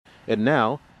And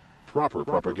now, proper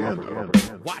propaganda.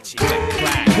 Watch it.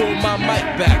 Pull my mic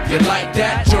back. You like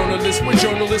that? Journalists with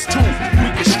journalists too. We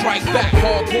can strike back.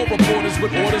 Hardcore reporters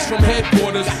with orders from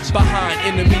headquarters. Behind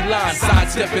enemy lines,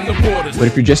 sidestepping the borders. But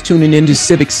if you're just tuning into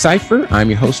Civic Cypher, I'm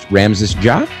your host, Ramses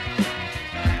Ja.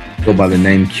 Go by the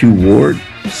name Q Ward,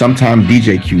 sometime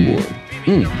DJ Q Ward.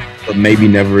 But maybe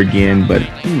never again, but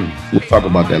we'll talk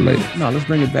about that later. No, let's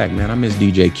bring it back, man. I miss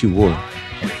DJ Q Ward.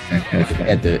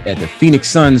 at the Phoenix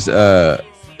Suns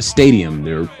stadium,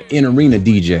 their in-arena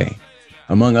DJ,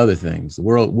 among other things.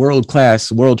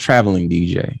 World-class, world-traveling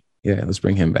DJ. Yeah, let's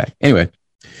bring him back. Anyway,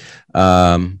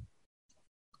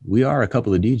 we are a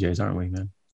couple of DJs, aren't we, man?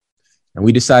 And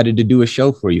we decided to do a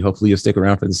show for you. Hopefully you'll stick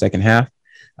around for the second half.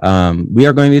 We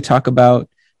are going to talk about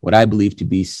what I believe to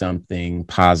be something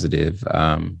positive.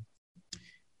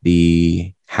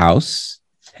 The House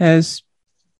has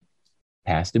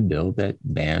passed a bill that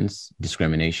bans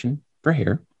discrimination for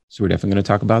hair. So we're definitely going to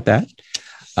talk about that.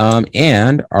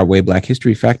 And our Way Black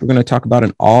History Fact, we're going to talk about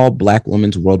an all-Black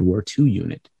women's World War II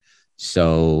unit.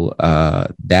 So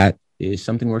that is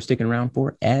something we're sticking around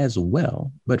for as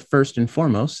well. But first and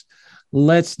foremost,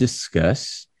 let's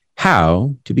discuss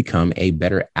how to become a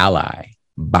better ally.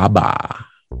 Baba.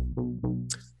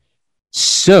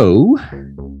 So,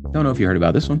 don't know if you heard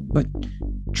about this one, but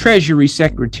Treasury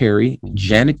Secretary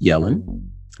Janet Yellen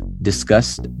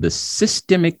discussed the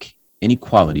systemic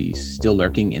inequalities still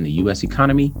lurking in the U.S.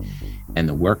 economy and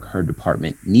the work her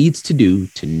department needs to do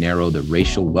to narrow the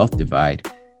racial wealth divide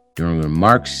during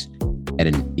remarks at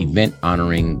an event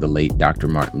honoring the late Dr.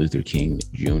 Martin Luther King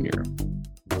Jr.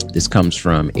 This comes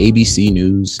from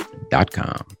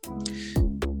abcnews.com.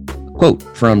 Quote,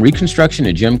 from Reconstruction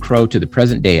and Jim Crow to the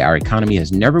present day, our economy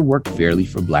has never worked fairly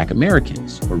for Black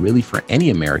Americans, or really for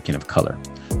any American of color,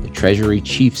 the Treasury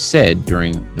chief said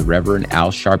during the Reverend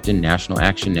Al Sharpton National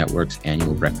Action Network's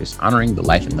annual breakfast honoring the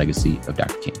life and legacy of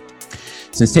Dr. King.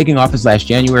 Since taking office last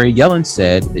January, Yellen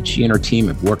said that she and her team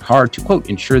have worked hard to, quote,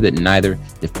 ensure that neither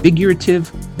the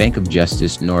figurative Bank of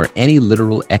Justice nor any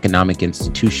literal economic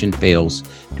institution fails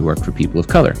to work for people of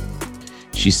color.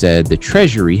 She said the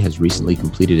Treasury has recently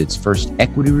completed its first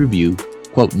equity review,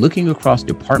 quote, looking across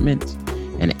departments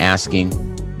and asking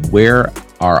where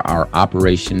are our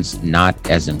operations not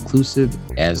as inclusive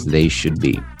as they should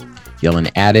be. Yellen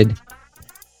added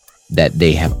that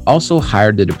they have also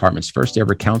hired the department's first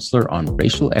ever counselor on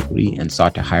racial equity and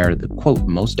sought to hire the, quote,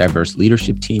 most diverse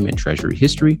leadership team in Treasury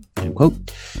history, end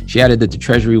quote. She added that the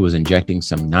Treasury was injecting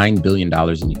some $9 billion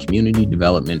into community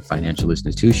development, financial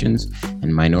institutions,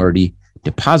 and minority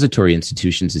depository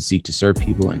institutions that seek to serve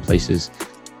people in places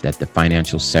that the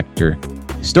financial sector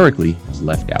historically has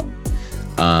left out.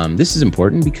 This is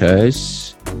important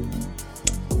because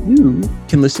you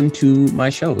can listen to my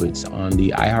show. It's on the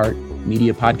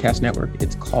iHeartMedia Podcast Network.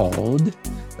 It's called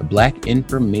the Black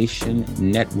Information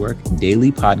Network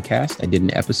Daily Podcast. I did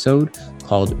an episode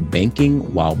called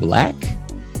Banking While Black.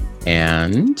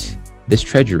 And this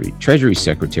Treasury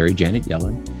Secretary, Janet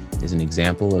Yellen, is an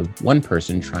example of one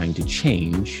person trying to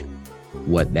change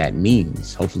what that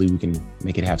means. Hopefully we can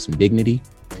make it have some dignity.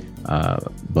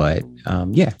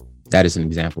 Yeah, that is an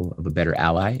example of a better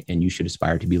ally, and you should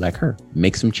aspire to be like her.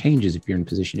 Make some changes if you're in a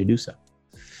position to do so.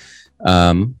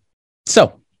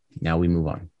 So now we move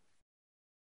on.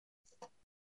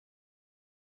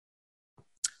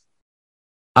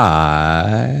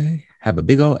 I have a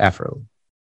big old afro.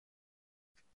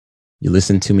 You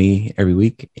listen to me every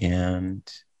week, and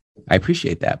I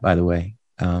appreciate that, by the way.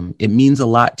 It means a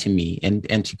lot to me and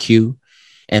to Q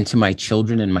and to my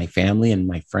children and my family and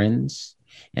my friends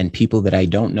and people that I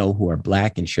don't know who are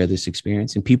Black and share this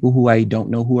experience, and people who I don't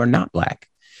know who are not Black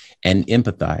and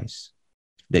empathize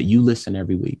that you listen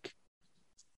every week.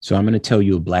 So I'm going to tell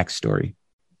you a Black story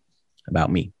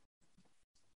about me.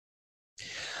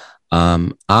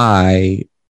 I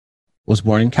was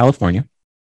born in California,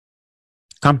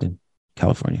 Compton,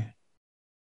 California.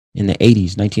 In the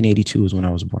 80s, 1982 is when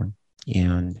I was born.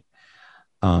 And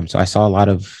so I saw a lot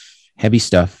of heavy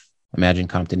stuff. Imagine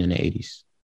Compton in the 80s.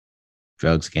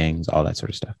 Drugs, gangs, all that sort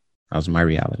of stuff. That was my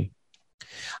reality.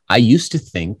 I used to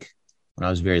think when I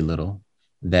was very little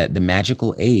that the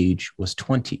magical age was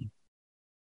 20.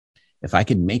 If I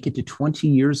could make it to 20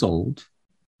 years old,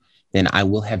 then I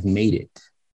will have made it.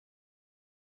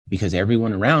 Because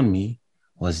everyone around me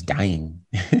was dying.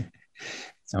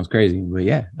 Sounds crazy, but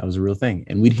yeah, that was a real thing.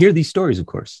 And we'd hear these stories, of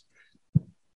course.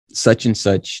 Such and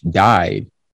such died.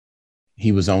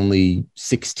 He was only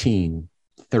 16,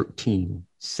 13,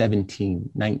 17,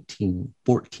 19,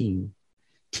 14,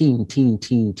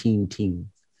 teen.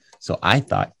 So I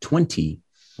thought 20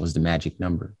 was the magic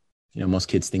number. You know, most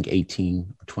kids think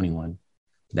 18 or 21,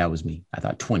 That was me. I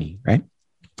thought 20, right?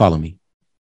 Follow me.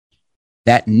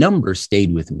 That number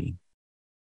stayed with me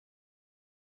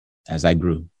as I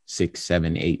grew 6,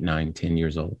 7, 8, 9, 10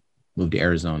 years old, moved to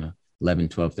Arizona, 11,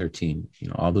 12, 13,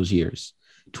 all those years.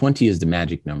 20 is the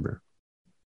magic number.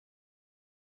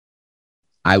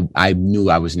 I knew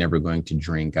I was never going to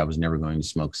drink. I was never going to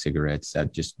smoke cigarettes.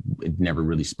 It never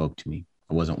really spoke to me.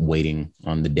 I wasn't waiting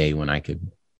on the day when I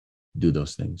could do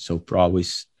those things. So for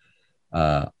always,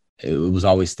 it was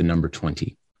always the number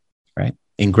 20, right?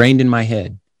 Ingrained in my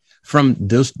head from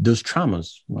those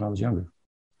traumas when I was younger.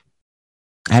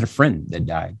 I had a friend that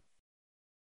died.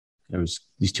 There was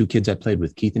these two kids I played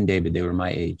with, Keith and David. They were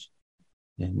my age.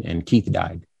 And Keith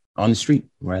died on the street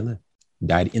where I live.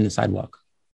 Died in the sidewalk.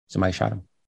 Somebody shot him.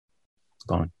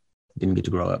 Gone. Didn't get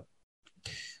to grow up.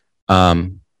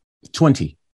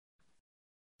 20.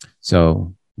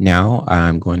 So now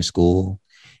I'm going to school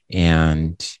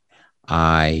and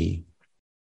I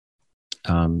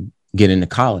get into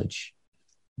college.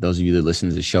 Those of you that listen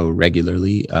to the show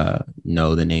regularly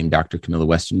know the name Dr. Camilla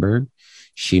Westenberg.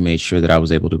 She made sure that I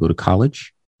was able to go to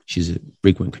college. She's a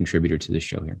frequent contributor to this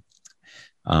show here.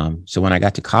 So when I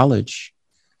got to college,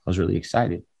 I was really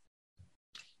excited.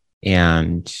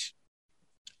 And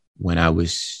when I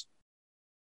was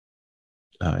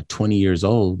 20 years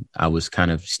old, I was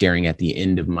kind of staring at the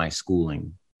end of my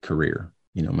schooling career,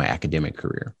 my academic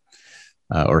career.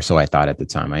 Or so I thought at the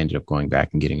time. I ended up going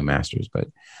back and getting a master's. But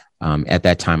at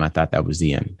that time, I thought that was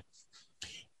the end.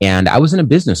 And I was in a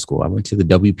business school. I went to the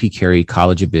W.P. Carey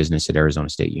College of Business at Arizona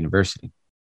State University.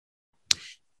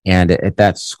 And at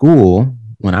that school,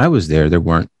 when I was there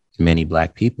weren't many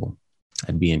Black people.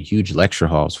 I'd be in huge lecture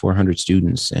halls, 400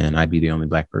 students, and I'd be the only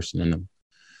Black person in them.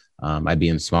 I'd be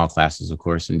in small classes, of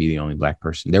course, and be the only Black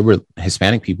person. There were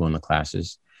Hispanic people in the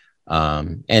classes.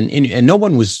 And no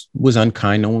one was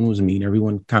unkind. No one was mean.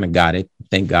 Everyone kind of got it.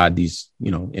 Thank God these,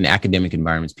 in academic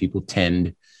environments, people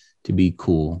tend to be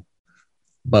cool.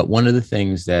 But one of the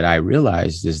things that I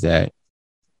realized is that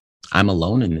I'm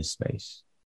alone in this space.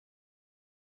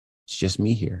 It's just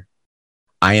me here.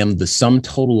 I am the sum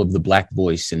total of the Black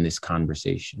voice in this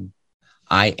conversation.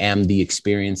 I am the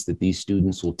experience that these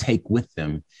students will take with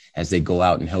them as they go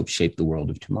out and help shape the world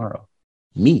of tomorrow.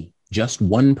 Me, just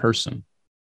one person,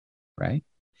 right?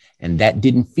 And that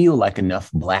didn't feel like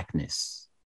enough Blackness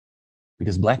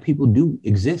because Black people do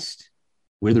exist.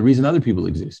 We're the reason other people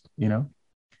exist,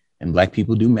 and Black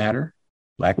people do matter.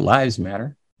 Black lives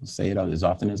matter. I'll say it as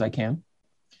often as I can.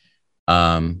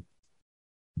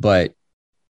 But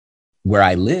where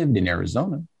I lived in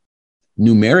Arizona,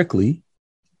 numerically,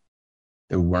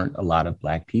 there weren't a lot of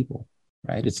Black people,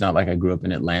 right? It's not like I grew up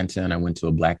in Atlanta and I went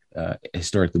to a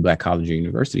historically Black college or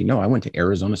university. No, I went to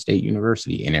Arizona State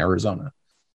University in Arizona,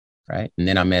 right? And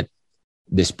then I'm at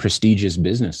this prestigious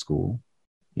business school,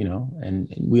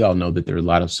 and we all know that there are a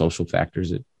lot of social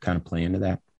factors that kind of play into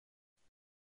that.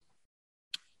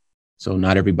 So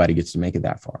not everybody gets to make it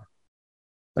that far,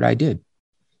 but I did.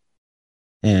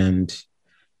 And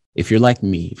if you're like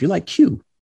me, if you're like Q,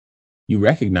 you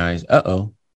recognize,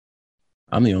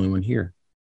 I'm the only one here.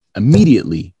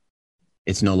 Immediately,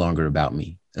 it's no longer about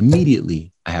me.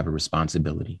 Immediately, I have a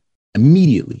responsibility.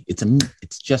 Immediately,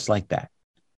 it's just like that.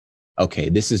 Okay,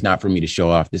 this is not for me to show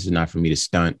off. This is not for me to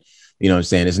stunt. You know what I'm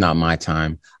saying? It's not my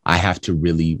time. I have to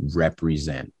really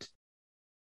represent.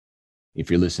 If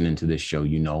you're listening to this show,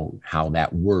 you know how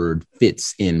that word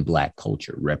fits in Black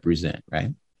culture, represent,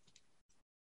 right?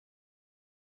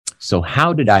 So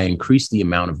how did I increase the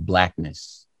amount of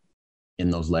Blackness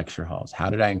in those lecture halls? How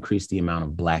did I increase the amount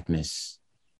of Blackness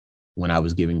when I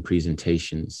was giving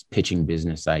presentations, pitching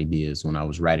business ideas, when I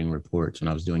was writing reports, when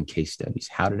I was doing case studies?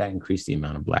 How did I increase the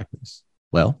amount of Blackness?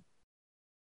 Well,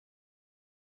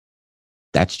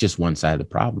 that's just one side of the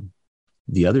problem.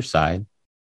 The other side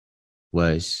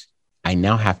was I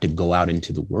now have to go out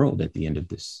into the world at the end of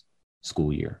this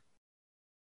school year.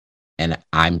 And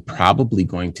I'm probably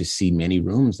going to see many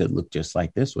rooms that look just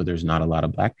like this, where there's not a lot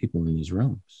of Black people in these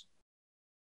rooms.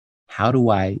 How do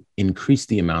I increase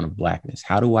the amount of Blackness?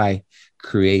 How do I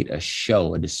create a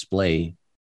show, a display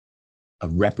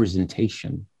of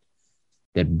representation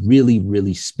that really,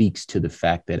 really speaks to the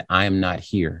fact that I am not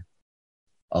here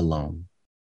alone?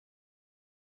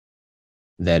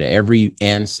 That every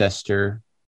ancestor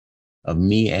of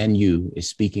me and you is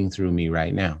speaking through me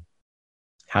right now.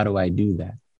 How do I do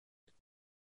that?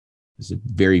 It's a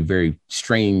very, very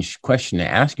strange question to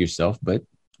ask yourself, but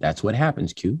that's what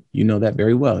happens, Q. You know that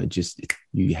very well.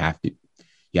 You have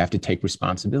to take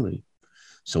responsibility.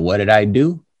 So what did I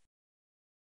do?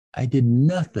 I did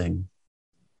nothing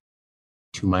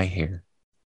to my hair.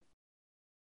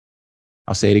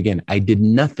 I'll say it again. I did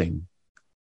nothing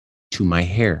to my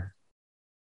hair.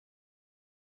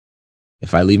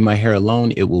 If I leave my hair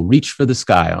alone, it will reach for the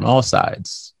sky on all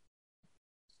sides.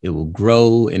 It will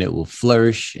grow and it will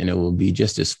flourish and it will be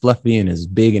just as fluffy and as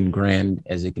big and grand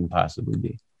as it can possibly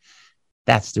be.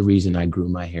 That's the reason I grew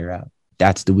my hair out.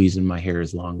 That's the reason my hair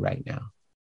is long right now.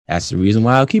 That's the reason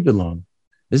why I'll keep it long.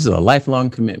 This is a lifelong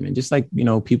commitment, just like,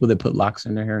 people that put locks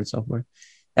in their hair and so forth.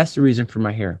 That's the reason for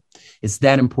my hair. It's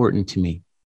that important to me.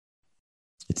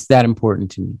 It's that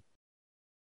important to me.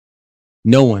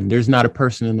 There's not a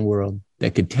person in the world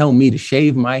that could tell me to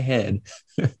shave my head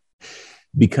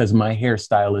because my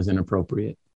hairstyle is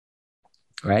inappropriate,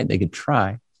 right? They could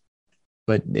try,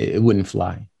 but it wouldn't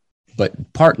fly.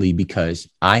 But partly because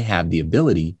I have the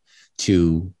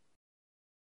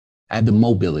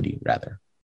mobility, rather.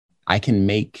 I can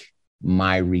make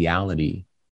my reality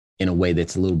in a way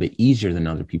that's a little bit easier than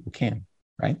other people can,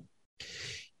 right?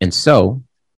 And so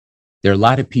there are a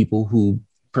lot of people who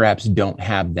perhaps don't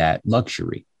have that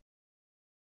luxury.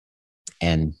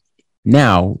 And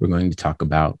now we're going to talk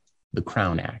about the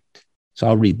Crown Act. So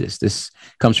I'll read this. This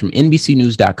comes from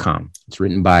NBCnews.com. It's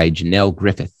written by Janelle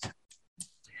Griffith.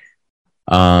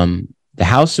 The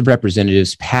House of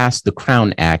Representatives passed the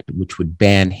Crown Act, which would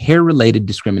ban hair-related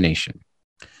discrimination.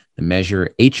 The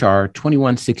measure H.R.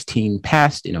 2116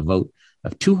 passed in a vote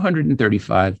of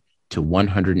 235 to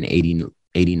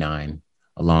 189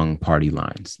 along party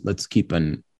lines. Let's keep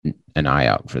an eye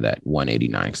out for that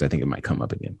 189 because I think it might come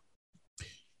up again.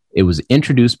 It was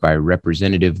introduced by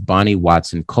Representative Bonnie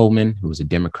Watson Coleman, who was a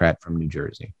Democrat from New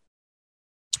Jersey.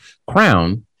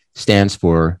 CROWN stands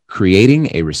for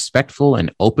Creating a Respectful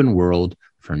and Open World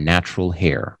for Natural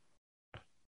Hair.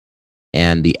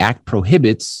 And the act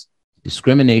prohibits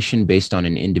discrimination based on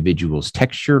an individual's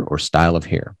texture or style of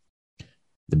hair.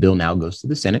 The bill now goes to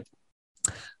the Senate.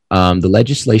 The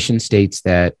legislation states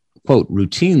that, quote,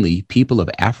 routinely, people of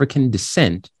African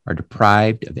descent are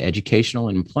deprived of educational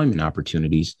and employment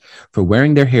opportunities for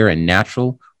wearing their hair in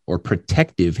natural or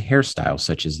protective hairstyles,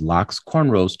 such as locks,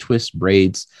 cornrows, twists,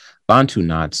 braids, Bantu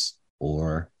knots,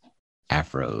 or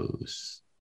afros.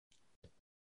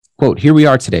 Quote, here we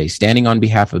are today, standing on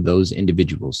behalf of those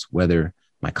individuals, whether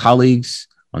my colleagues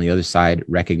on the other side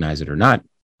recognize it or not,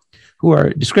 who are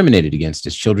discriminated against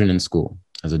as children in school,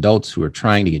 as adults who are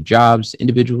trying to get jobs,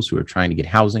 individuals who are trying to get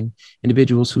housing,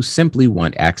 individuals who simply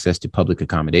want access to public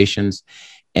accommodations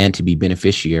and to be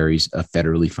beneficiaries of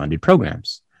federally funded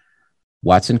programs.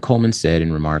 Watson Coleman said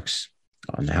in remarks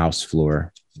on the House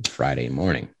floor Friday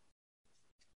morning.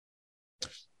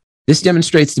 This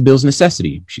demonstrates the bill's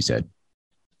necessity, she said,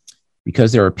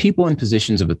 because there are people in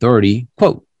positions of authority,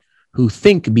 quote, who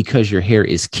think because your hair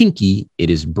is kinky, it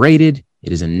is braided,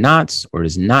 it is in knots, or it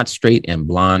is not straight and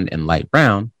blonde and light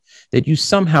brown, that you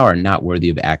somehow are not worthy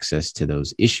of access to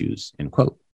those issues, end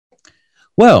quote.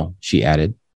 Well, she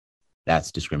added,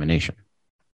 that's discrimination.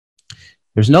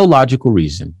 There's no logical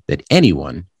reason that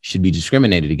anyone should be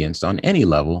discriminated against on any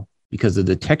level because of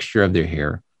the texture of their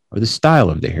hair or the style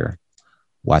of their hair,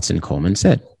 Watson Coleman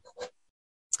said.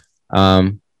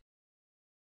 I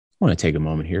want to take a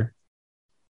moment here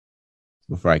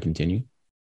before I continue.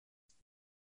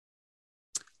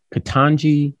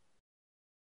 Ketanji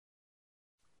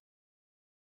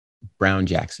Brown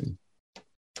Jackson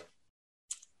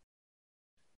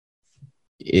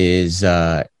is,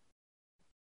 when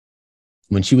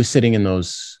she was sitting in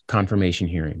those confirmation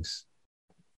hearings,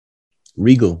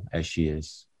 regal as she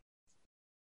is,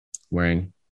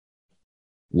 wearing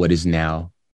what is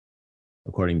now,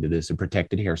 according to this, a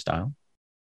protected hairstyle,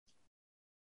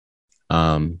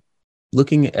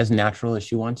 looking as natural as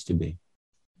she wants to be.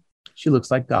 She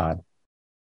looks like God.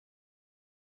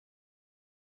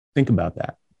 Think about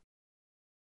that.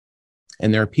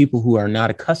 And there are people who are not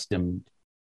accustomed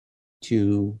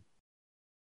to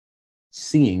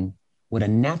seeing what a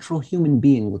natural human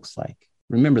being looks like.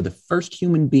 Remember, the first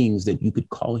human beings that you could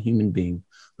call a human being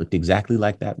looked exactly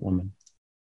like that woman.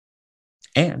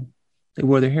 And they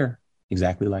wore their hair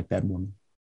exactly like that woman.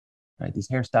 Right? These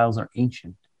hairstyles are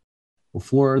ancient.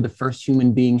 Before the first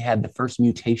human being had the first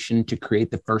mutation to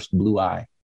create the first blue eye,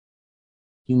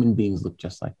 human beings look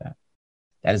just like that.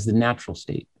 That is the natural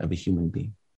state of a human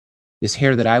being. This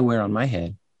hair that I wear on my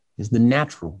head is the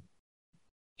natural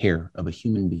hair of a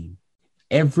human being.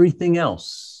 Everything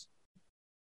else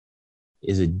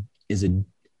is a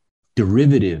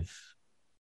derivative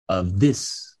of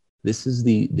this. This is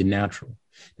the natural.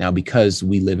 Now, because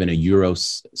we live in a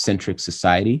Eurocentric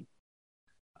society,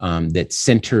 that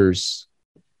centers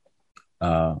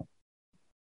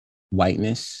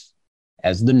whiteness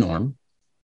as the norm,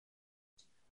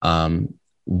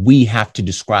 we have to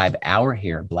describe our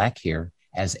hair, Black hair,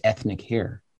 as ethnic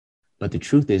hair. But the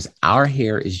truth is, our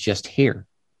hair is just hair.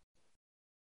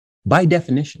 By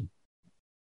definition,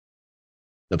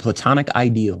 the Platonic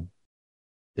ideal,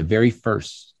 the very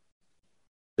first,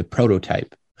 the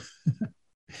prototype.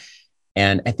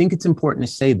 And I think it's important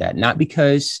to say that, not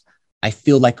because I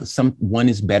feel like one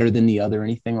is better than the other or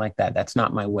anything like that. That's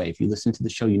not my way. If you listen to the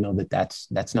show, you know that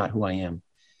that's not who I am.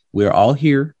 We're all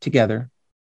here together.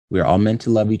 We're all meant to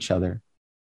love each other,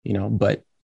 but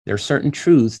there are certain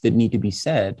truths that need to be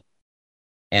said.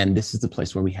 And this is the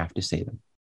place where we have to say them.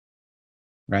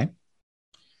 Right?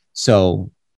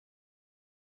 So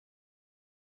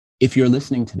if you're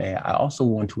listening today, I also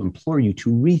want to implore you to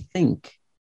rethink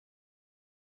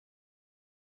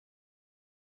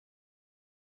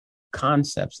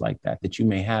concepts like that you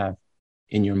may have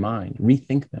in your mind.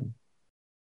 Rethink them.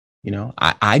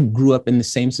 I grew up in the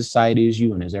same society as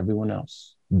you and as everyone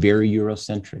else, very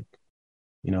Eurocentric.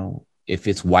 If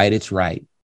it's white, it's right.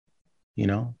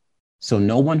 So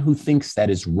no one who thinks that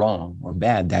is wrong or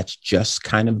bad, that's just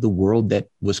kind of the world that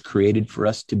was created for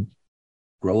us to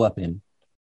grow up in,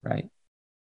 right?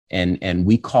 And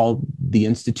we call the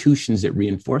institutions that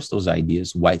reinforce those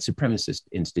ideas white supremacist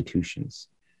institutions,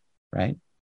 right?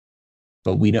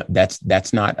 But we don't.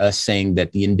 That's not us saying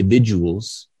that the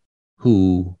individuals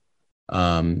who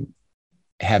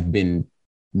have been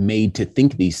made to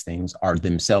think these things are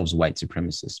themselves white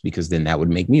supremacists, because then that would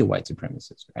make me a white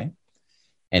supremacist, right?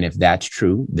 And if that's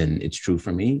true, then it's true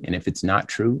for me. And if it's not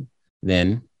true,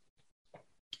 then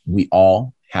we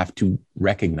all have to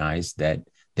recognize that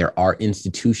there are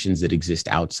institutions that exist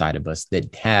outside of us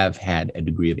that have had a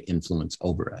degree of influence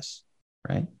over us,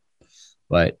 right?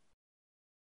 But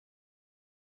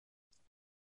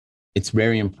it's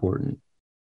very important,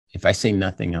 if I say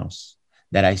nothing else,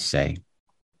 that I say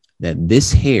that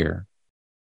this hair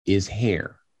is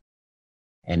hair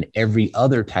and every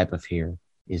other type of hair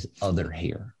is other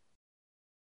hair.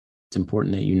 It's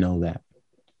important that you know that.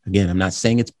 Again, I'm not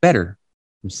saying it's better.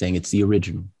 I'm saying it's the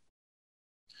original.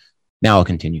 Now I'll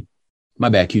continue. My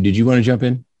bad, Q. Did you want to jump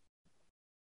in?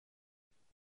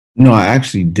 No, I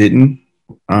actually didn't.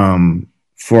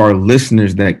 For our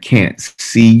listeners that can't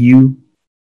see you,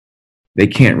 they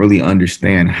can't really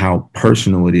understand how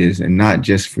personal it is, and not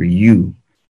just for you,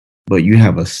 but you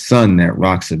have a son that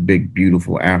rocks a big,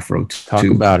 beautiful afro too. Talk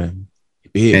about it.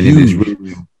 And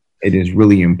it is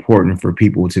really important for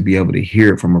people to be able to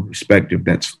hear it from a perspective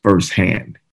that's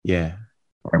firsthand. Yeah.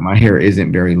 Right, my hair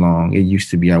isn't very long. It used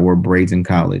to be. I wore braids in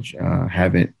college.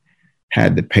 Haven't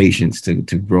had the patience to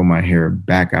grow my hair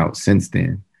back out since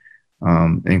then.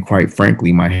 And quite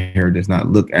frankly, my hair does not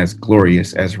look as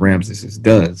glorious as Ramses's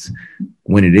does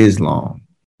when it is long.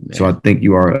 Man. So I think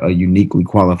you are a uniquely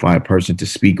qualified person to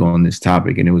speak on this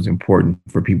topic. And it was important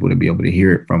for people to be able to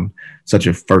hear it from such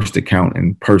a first account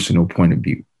and personal point of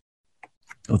view.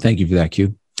 Well, thank you for that,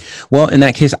 Q. Well, in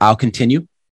that case, I'll continue.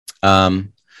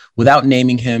 Without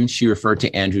naming him, she referred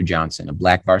to Andrew Johnson, a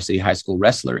black varsity high school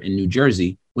wrestler in New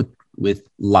Jersey with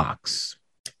locks,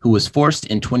 who was forced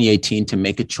in 2018 to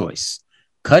make a choice: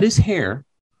 cut his hair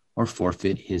or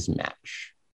forfeit his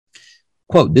match.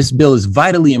 Quote, "This bill is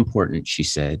vitally important," she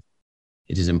said.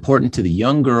 "It is important to the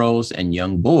young girls and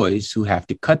young boys who have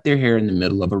to cut their hair in the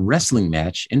middle of a wrestling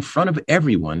match in front of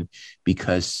everyone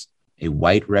because a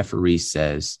white referee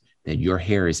says that your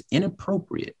hair is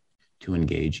inappropriate to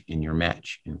engage in your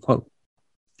match," end quote.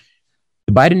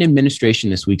 The Biden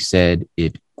administration this week said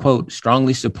it, quote,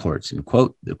 "strongly supports," end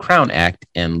quote, "the Crown Act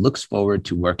and looks forward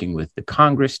to working with the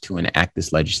Congress to enact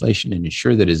this legislation and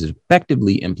ensure that it is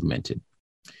effectively implemented.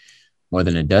 More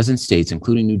than a dozen states,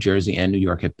 including New Jersey and New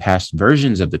York, have passed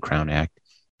versions of the Crown Act.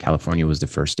 California was the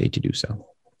first state to do so.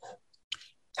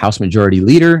 House Majority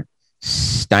Leader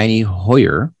Steny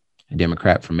Hoyer, a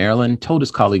Democrat from Maryland, told his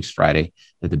colleagues Friday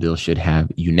that the bill should have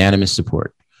unanimous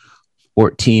support.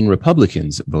 14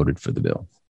 Republicans voted for the bill.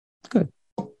 Good.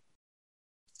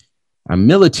 Our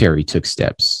military took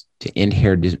steps to end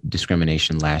hair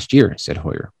discrimination last year, said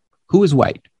Hoyer, who is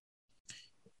white.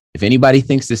 If anybody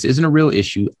thinks this isn't a real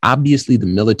issue, obviously the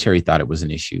military thought it was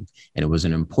an issue, and it was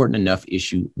an important enough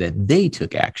issue that they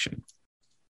took action.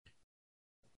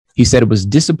 He said it was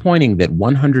disappointing that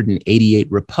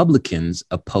 188 Republicans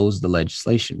opposed the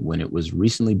legislation when it was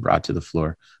recently brought to the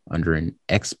floor under an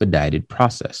expedited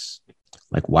process.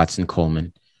 Like Watson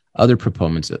Coleman, other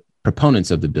proponents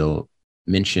of the bill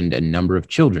mentioned a number of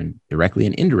children, directly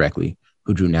and indirectly,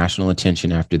 who drew national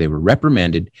attention after they were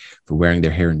reprimanded for wearing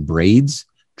their hair in braids,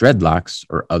 dreadlocks,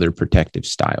 or other protective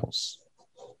styles.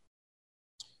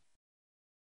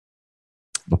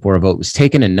 Before a vote was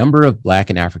taken, a number of Black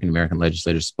and African American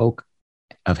legislators spoke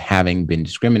of having been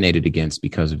discriminated against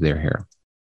because of their hair.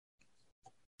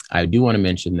 I do want to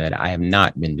mention that I have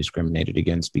not been discriminated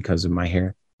against because of my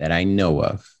hair that I know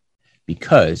of,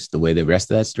 because the way the rest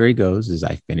of that story goes is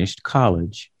I finished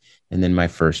college, and then my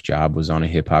first job was on a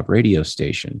hip hop radio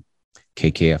station,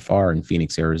 KKFR in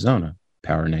Phoenix, Arizona,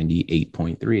 Power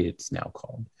 98.3, it's now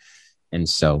called. And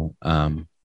so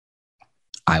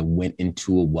I went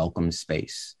into a welcome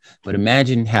space. But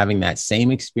imagine having that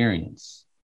same experience,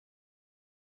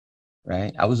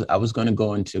 right? I was going to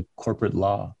go into corporate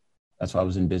law. That's why I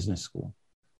was in business school.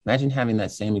 Imagine having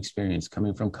that same experience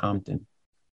coming from Compton,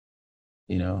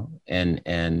 you know,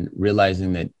 and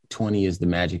realizing that 20 is the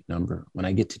magic number. When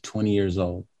I get to 20 years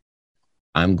old,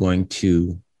 I'm going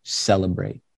to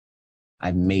celebrate.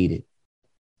 I've made it.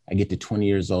 I get to 20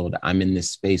 years old. I'm in this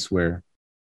space where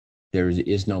there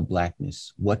is no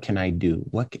blackness. What can I do?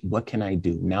 What can I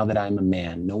do? Now that I'm a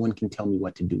man, no one can tell me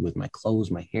what to do with my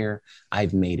clothes, my hair.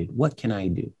 I've made it. What can I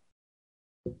do?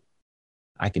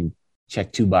 I can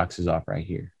check 2 boxes off right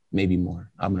here, maybe more.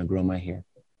 I'm going to grow my hair.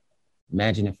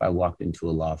 Imagine if I walked into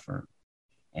a law firm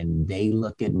and they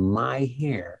look at my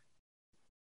hair,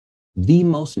 the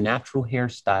most natural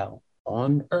hairstyle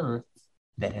on earth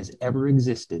that has ever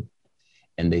existed,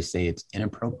 and they say it's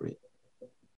inappropriate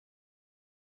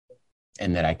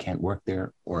and that I can't work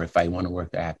there, or if I want to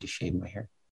work there, I have to shave my hair,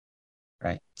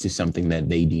 right? To something that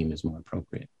they deem is more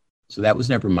appropriate. So that was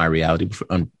never my reality,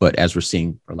 but as we're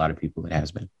seeing for a lot of people, it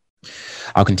has been.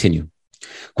 I'll continue.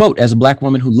 Quote, as a Black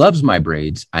woman who loves my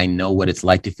braids, I know what it's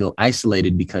like to feel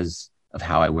isolated because of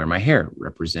how I wear my hair.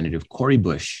 Representative Cori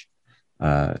Bush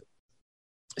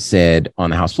said on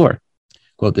the House floor,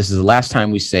 quote, this is the last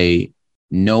time we say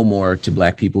no more to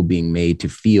Black people being made to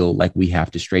feel like we have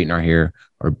to straighten our hair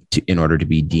in order to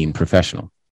be deemed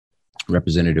professional.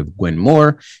 Representative Gwen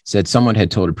Moore said someone had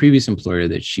told a previous employer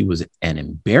that she was an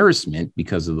embarrassment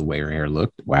because of the way her hair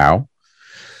looked. Wow.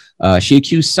 She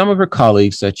accused some of her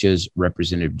colleagues, such as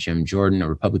Representative Jim Jordan, a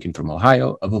Republican from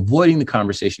Ohio, of avoiding the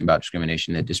conversation about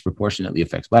discrimination that disproportionately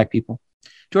affects Black people.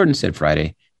 Jordan said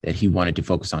Friday that he wanted to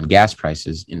focus on gas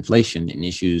prices, inflation, and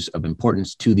issues of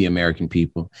importance to the American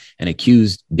people, and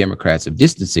accused Democrats of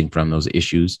distancing from those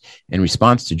issues. In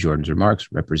response to Jordan's remarks,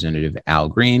 Representative Al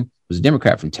Green, who's a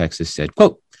Democrat from Texas, said,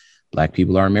 quote, Black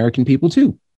people are American people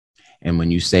too. And when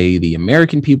you say the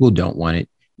American people don't want it,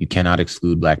 you cannot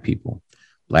exclude Black people.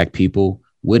 Black people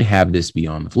would have this be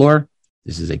on the floor.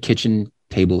 This is a kitchen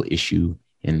table issue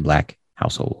in Black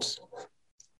households.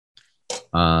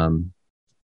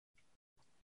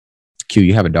 Q,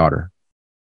 you have a daughter.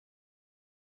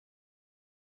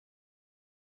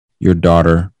 Your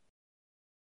daughter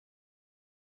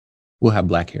will have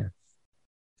Black hair.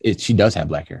 She does have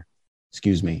Black hair.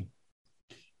 Excuse me.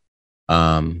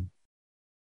 And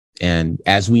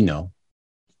as we know,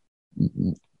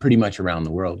 pretty much around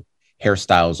the world,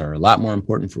 hairstyles are a lot more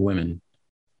important for women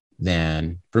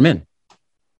than for men.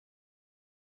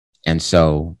 And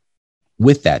so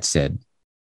with that said,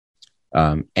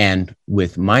 and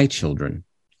with my children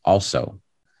also,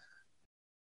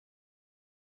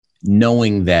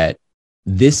 knowing that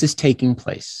this is taking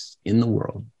place in the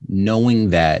world,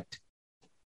 knowing that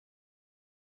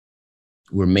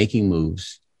we're making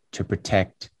moves to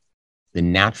protect the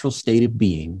natural state of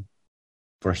being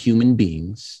for human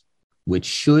beings, which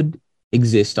should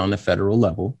exist on the federal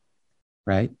level,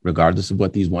 right? Regardless of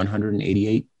what these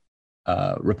 188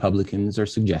 Republicans are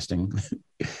suggesting,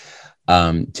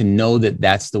 to know that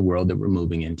that's the world that we're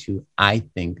moving into, I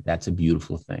think that's a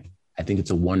beautiful thing. I think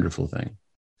it's a wonderful thing.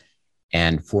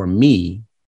 And for me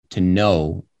to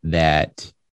know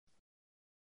that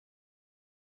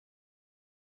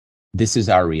this is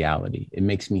our reality, it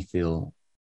makes me feel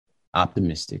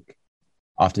optimistic.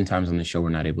 Oftentimes on the show, we're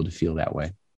not able to feel that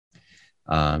way.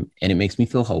 And it makes me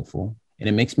feel hopeful. And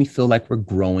it makes me feel like we're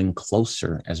growing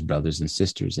closer as brothers and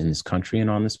sisters in this country and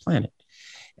on this planet.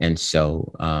 And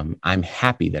so I'm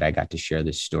happy that I got to share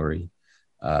this story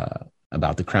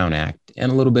about the Crown Act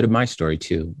and a little bit of my story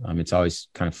too. It's always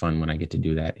kind of fun when I get to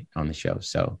do that on the show.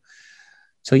 So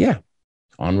yeah,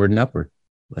 onward and upward.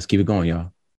 Let's keep it going,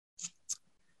 y'all.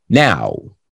 Now,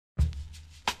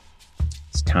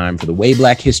 it's time for the Way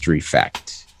Black History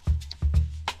Fact.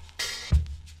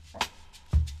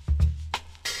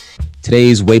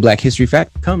 Today's Way Black History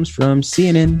Fact comes from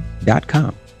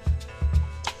CNN.com.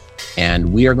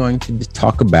 And we are going to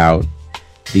talk about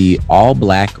the All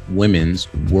Black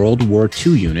Women's World War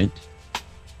II unit,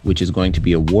 which is going to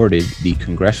be awarded the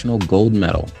Congressional Gold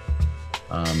Medal.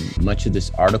 Much of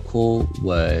this article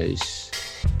was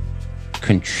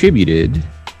contributed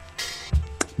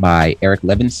by Eric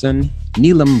Levinson,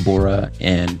 Neelam Bora,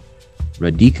 and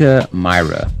Radhika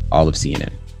Myra, all of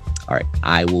CNN. All right,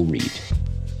 I will read.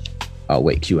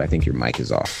 Wait, Q, I think your mic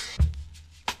is off.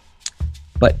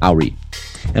 But I'll read.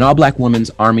 An all-black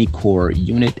women's Army Corps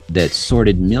unit that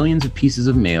sorted millions of pieces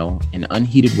of mail in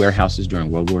unheated warehouses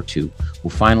during World War II will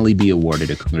finally be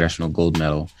awarded a Congressional Gold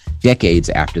Medal decades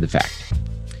after the fact.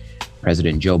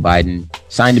 President Joe Biden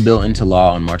signed a bill into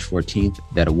law on March 14th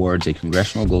that awards a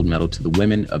Congressional Gold Medal to the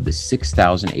women of the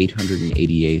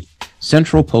 6,888th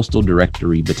Central Postal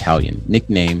Directory Battalion,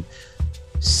 nicknamed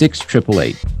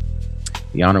 6888.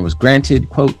 The honor was granted,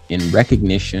 quote, in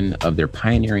recognition of their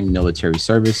pioneering military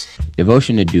service,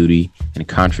 devotion to duty, and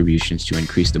contributions to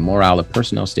increase the morale of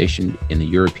personnel stationed in the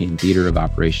European theater of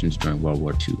operations during World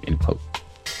War II, end quote.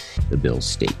 The bill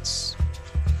states.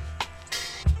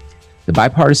 The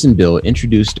bipartisan bill,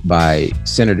 introduced by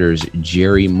Senators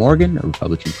Jerry Morgan, a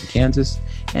Republican from Kansas,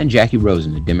 and Jackie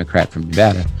Rosen, a Democrat from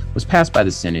Nevada, was passed by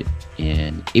the Senate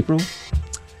in April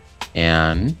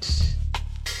and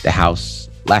the House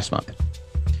last month.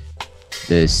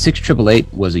 The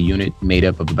 6888 was a unit made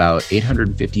up of about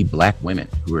 850 Black women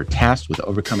who were tasked with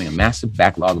overcoming a massive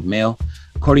backlog of mail.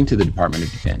 According to the Department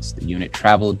of Defense, the unit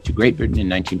traveled to Great Britain in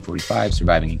 1945,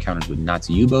 surviving encounters with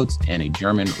Nazi U-boats and a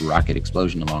German rocket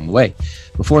explosion along the way,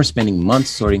 before spending months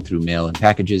sorting through mail and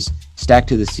packages stacked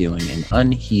to the ceiling in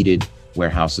unheated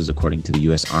warehouses, according to the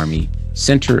U.S. Army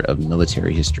Center of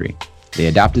Military History. They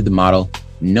adopted the motto,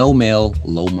 "No mail,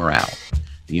 low morale."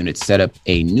 The unit set up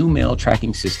a new mail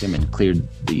tracking system and cleared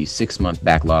the 6-month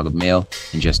backlog of mail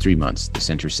in just 3 months, the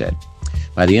center said.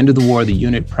 By the end of the war, the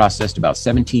unit processed about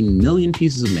 17 million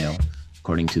pieces of mail,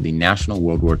 according to the National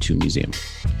World War II Museum.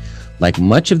 Like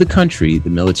much of the country, the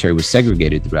military was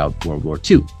segregated throughout World War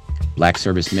II. Black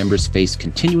service members faced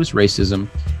continuous racism,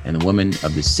 and the women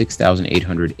of the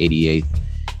 6,888th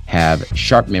have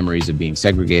sharp memories of being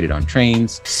segregated on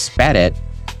trains, spat at,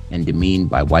 and demeaned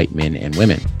by white men and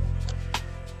women.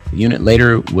 The unit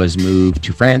later was moved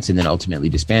to France and then ultimately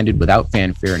disbanded without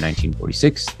fanfare in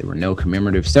 1946. There were no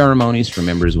commemorative ceremonies for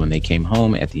members when they came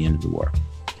home at the end of the war.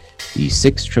 The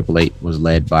 6888 was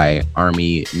led by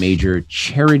Army Major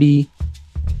Charity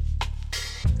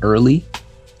Early,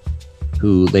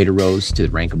 who later rose to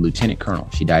the rank of Lieutenant Colonel.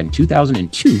 She died in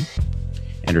 2002,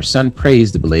 and her son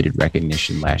praised the belated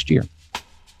recognition last year.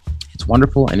 "It's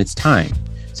wonderful and it's time,"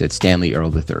 said Stanley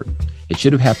Earl III. "It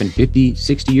should have happened 50,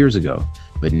 60 years ago.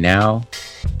 But now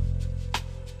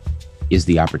is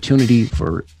the opportunity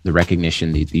for the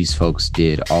recognition that these folks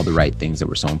did all the right things that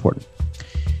were so important."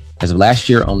 As of last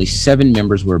year, only 7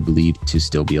 members were believed to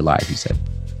still be alive, he said.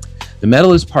 The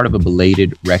medal is part of a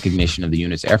belated recognition of the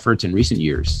unit's efforts in recent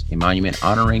years. A monument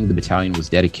honoring the battalion was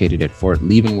dedicated at Fort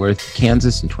Leavenworth,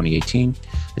 Kansas in 2018.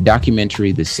 The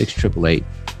documentary, The 6888,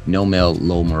 No Mail,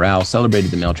 Low Morale, celebrated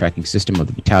the mail tracking system of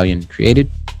the battalion created.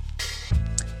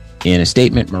 In a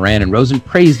statement, Moran and Rosen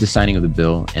praised the signing of the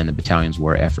bill and the battalion's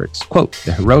war efforts. Quote,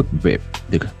 the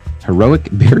heroic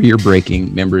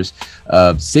barrier-breaking members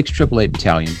of 6888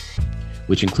 Battalion,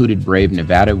 which included brave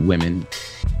Nevada women,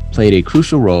 played a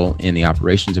crucial role in the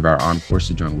operations of our armed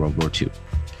forces during World War II.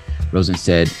 Rosen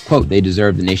said, quote, "They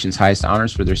deserve the nation's highest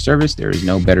honors for their service. There is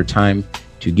no better time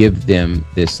to give them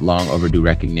this long overdue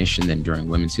recognition than during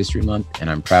Women's History Month, and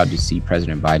I'm proud to see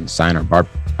President Biden sign our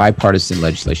bipartisan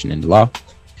legislation into law.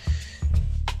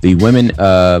 The women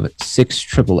of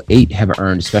 6888 have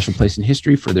earned a special place in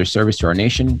history for their service to our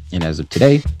nation, and as of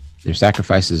today, their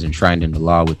sacrifices enshrined into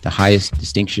law with the highest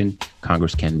distinction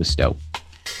Congress can bestow."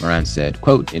 Moran said,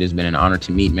 quote, "It has been an honor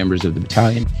to meet members of the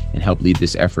battalion and help lead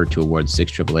this effort to award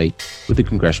 6888 with the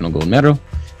Congressional Gold Medal,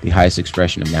 the highest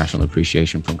expression of national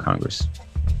appreciation from Congress."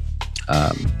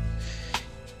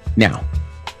 Now,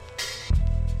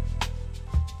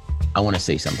 I want to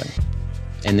say something.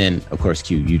 And then, of course,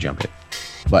 Q, you jump in.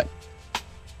 But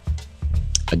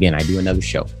again, I do another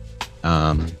show.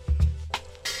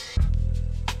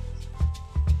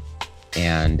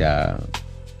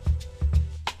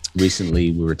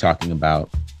 Recently we were talking about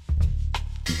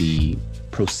the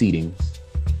proceedings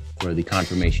for the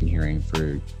confirmation hearing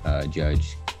for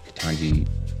Judge Ketanji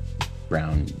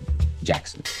Brown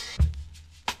Jackson.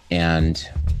 And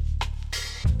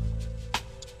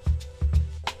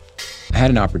I had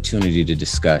an opportunity to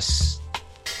discuss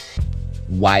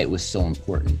why it was so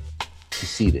important to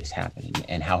see this happen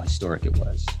and how historic it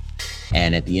was.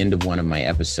 And at the end of one of my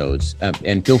episodes,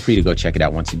 and feel free to go check it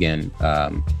out once again,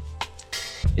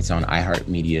 it's on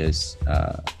iHeartMedia's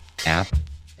app,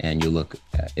 and you look,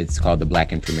 it's called the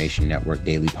Black Information Network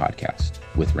Daily Podcast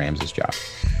with Ramses Job.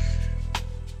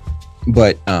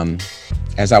 But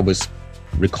as I was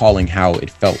recalling how it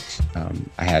felt,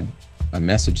 I had a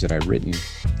message that I'd written,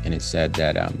 and it said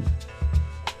that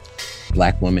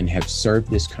Black women have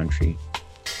served this country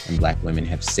and Black women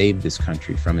have saved this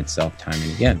country from itself time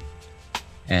and again.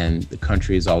 And the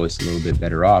country is always a little bit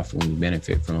better off when we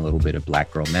benefit from a little bit of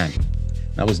Black girl magic.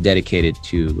 That was dedicated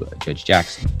to Judge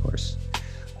Jackson, of course,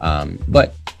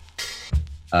 but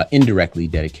indirectly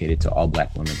dedicated to all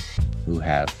Black women who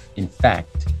have, in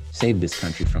fact, saved this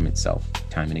country from itself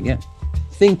time and again.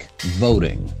 Think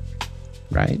voting,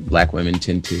 right? Black women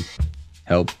tend to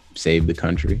help save the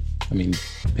country. I mean,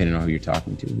 depending on who you're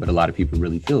talking to, but a lot of people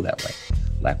really feel that way.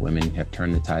 Black women have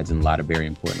turned the tides in a lot of very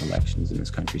important elections in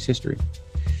this country's history.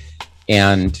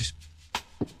 And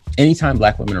anytime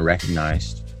Black women are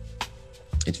recognized,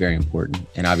 it's very important.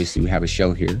 And obviously we have a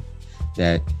show here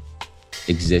that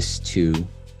exists to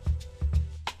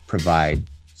provide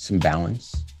some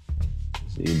balance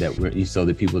so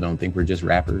that people don't think we're just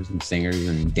rappers and singers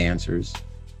and dancers,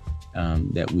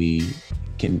 that we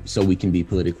can be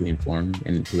politically informed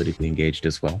and politically engaged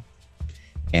as well.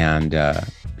 And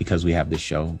because we have this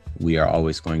show, we are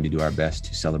always going to do our best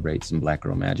to celebrate some Black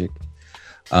girl magic.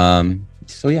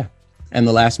 So yeah. And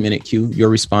the last minute, Q, your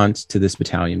response to this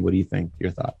battalion, what do you think?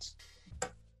 Your thoughts?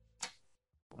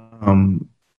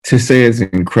 To say it's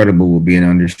incredible will be an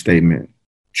understatement.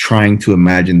 Trying to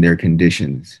imagine their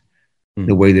conditions,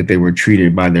 the way that they were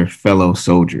treated by their fellow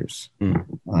soldiers,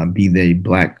 be they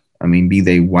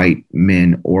white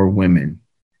men or women.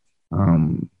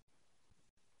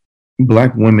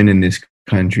 Black women in this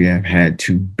country have had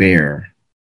to bear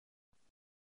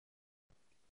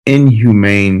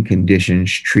inhumane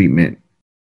conditions, treatment,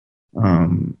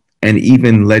 and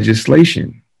even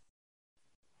legislation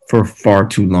for far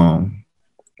too long.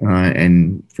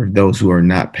 And for those who are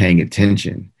not paying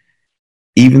attention,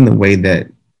 even the way that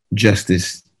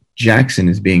Justice Jackson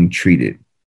is being treated,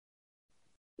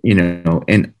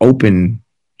 in open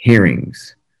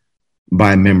hearings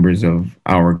by members of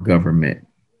our government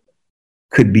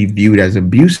could be viewed as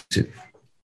abusive.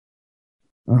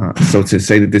 So to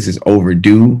say that this is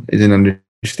overdue is an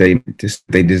understatement.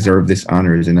 They deserve this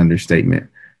honor is an understatement.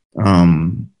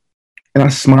 And I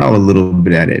smile a little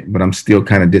bit at it, but I'm still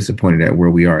kind of disappointed at where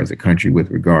we are as a country with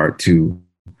regard to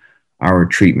our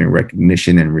treatment,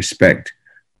 recognition, and respect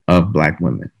of Black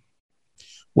women.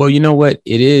 Well, you know what?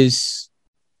 It is,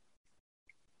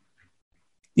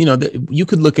 you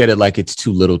could look at it like it's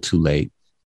too little, too late.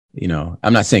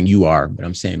 I'm not saying you are, but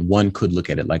I'm saying one could look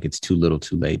at it like it's too little,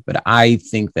 too late. But I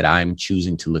think that I'm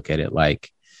choosing to look at it like,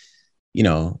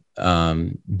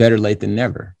 better late than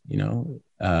never,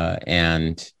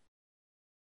 and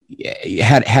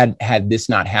had this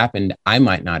not happened, I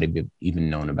might not have even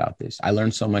known about this. I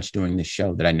learned so much doing this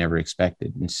show that I never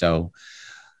expected. And so,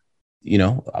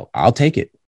 I'll take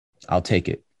it.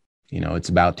 It's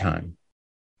about time.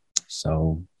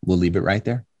 So we'll leave it right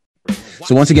there.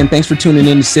 So once again, thanks for tuning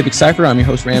in to Civic Cypher. I'm your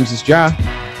host, Ramses Ja.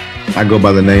 I go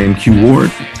by the name Q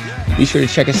Ward. Be sure to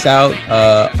check us out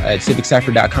at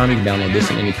civiccypher.com. You can download this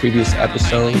and any previous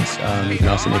episodes. You can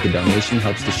also make a donation.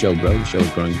 Helps the show grow. The show is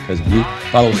growing because of you.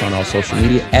 Follow us on all social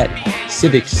media at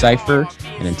Civic Cypher.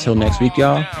 And until next week,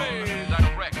 y'all.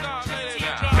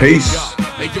 Peace.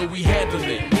 Hey, yo, we handle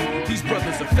it. These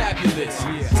brothers are fabulous.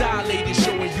 Dilated,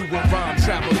 showing you what rhyme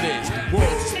travel is.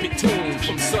 Worlds is spittoons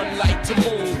from sunlight to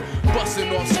moon.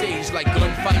 Busting off stage like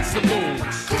gunfight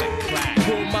saloons.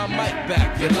 Pull my mic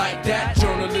back. You like that?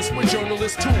 Journalists with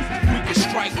journalists too. We can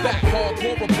strike back.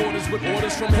 Hardcore reporters with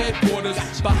orders from headquarters.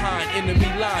 Behind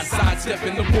enemy lines,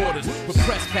 sidestepping the borders. With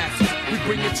press passes, we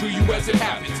bring it to you as it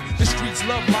happens. The streets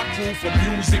love my crew for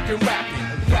music and rapping.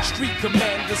 Street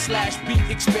commander / beat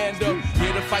expander.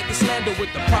 Here to fight the slander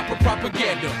with the proper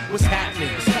propaganda. What's happening?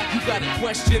 You got a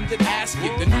question, then ask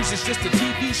it. The news is just a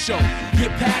TV show. Get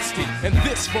past it. And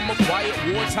this from a quiet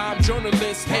wartime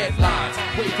journalist. Headlines.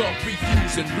 Wake up,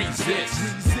 refuse, and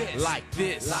resist. Like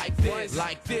this, like this,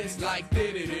 like this, like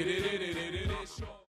this.